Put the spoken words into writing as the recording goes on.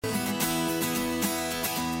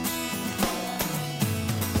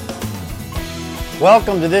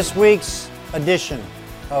Welcome to this week's edition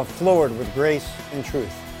of Floored with Grace and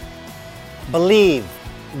Truth. Believe,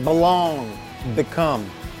 belong, become.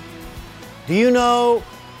 Do you know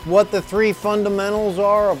what the three fundamentals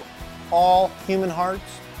are of all human hearts?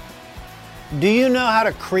 Do you know how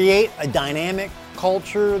to create a dynamic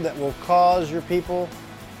culture that will cause your people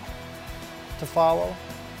to follow?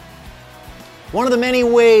 One of the many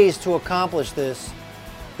ways to accomplish this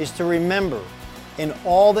is to remember in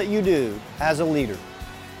all that you do as a leader,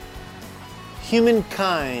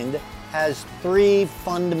 humankind has three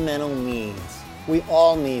fundamental needs. We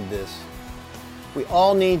all need this. We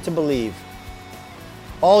all need to believe.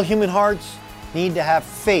 All human hearts need to have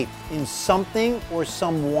faith in something or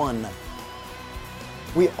someone.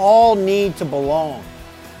 We all need to belong.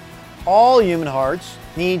 All human hearts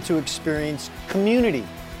need to experience community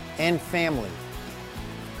and family.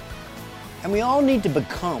 And we all need to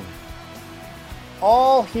become.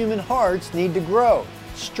 All human hearts need to grow,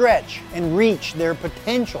 stretch, and reach their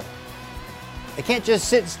potential. They can't just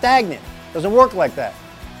sit stagnant. It doesn't work like that.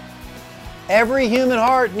 Every human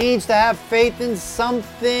heart needs to have faith in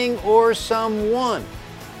something or someone.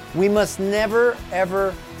 We must never,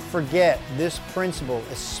 ever forget this principle,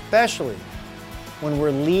 especially when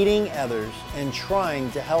we're leading others and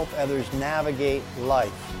trying to help others navigate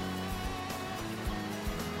life.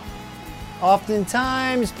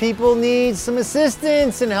 Oftentimes, people need some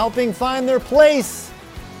assistance in helping find their place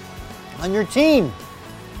on your team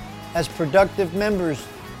as productive members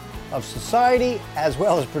of society, as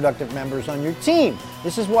well as productive members on your team.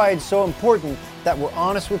 This is why it's so important that we're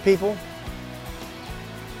honest with people,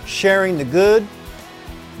 sharing the good,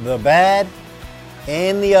 the bad,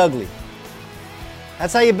 and the ugly.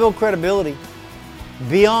 That's how you build credibility.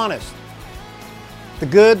 Be honest. The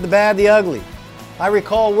good, the bad, the ugly. I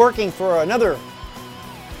recall working for another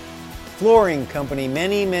flooring company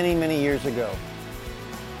many years ago.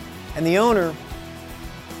 And the owner,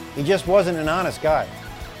 he just wasn't an honest guy.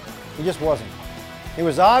 He just wasn't. It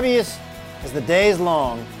was obvious as the days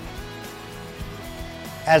long,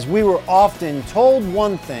 as we were often told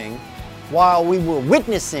one thing while we were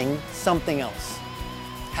witnessing something else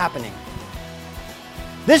happening.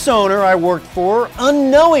 This owner I worked for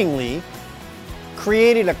unknowingly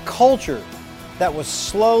created a culture that was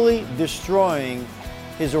slowly destroying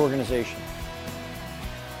his organization,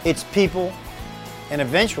 its people, and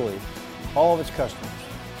eventually all of its customers.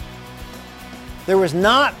 There was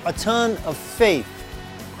not a ton of faith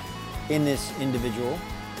in this individual.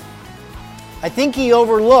 I think he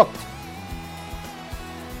overlooked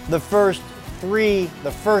the first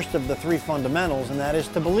of the three fundamentals, and that is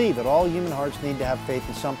to believe that all human hearts need to have faith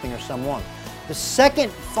in something or someone. The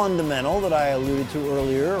second fundamental that I alluded to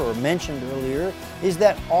earlier, or mentioned earlier, is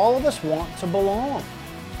that all of us want to belong.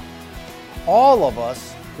 All of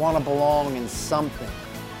us want to belong in something.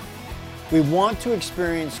 We want to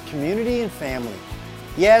experience community and family.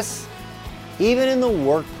 Yes, even in the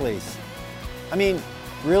workplace. I mean,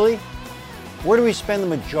 really? Where do we spend the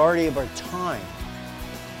majority of our time?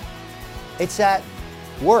 It's at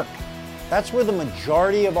work. That's where the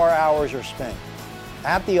majority of our hours are spent.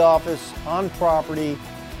 At the office, on property.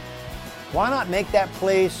 Why not make that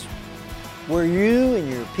place where you and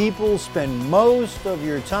your people spend most of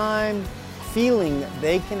your time feeling that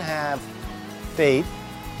they can have faith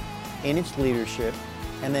in its leadership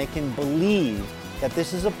and they can believe that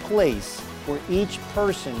this is a place where each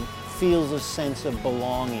person feels a sense of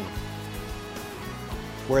belonging,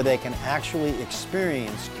 where they can actually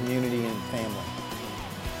experience community and family.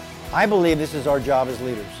 I believe this is our job as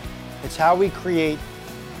leaders. It's how we create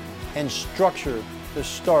and structure the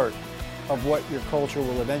start of what your culture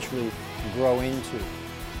will eventually grow into.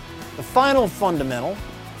 The final fundamental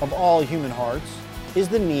of all human hearts is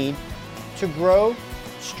the need to grow,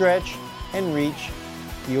 stretch, and reach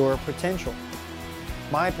your potential.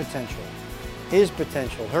 My potential, his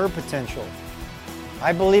potential, her potential.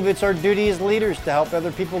 I believe it's our duty as leaders to help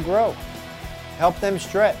other people grow, help them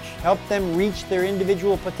stretch, help them reach their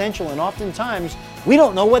individual potential, and oftentimes we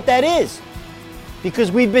don't know what that is.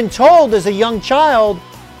 Because we've been told as a young child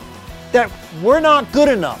that we're not good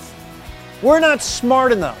enough. We're not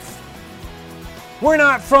smart enough. We're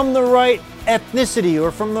not from the right ethnicity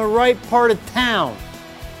or from the right part of town.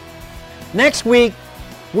 Next week,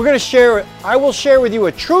 I will share with you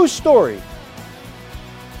a true story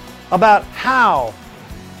about how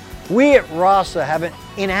we at RASA have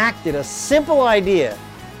enacted a simple idea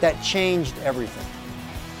that changed everything.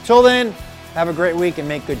 Till then, have a great week and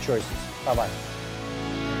make good choices. Bye-bye.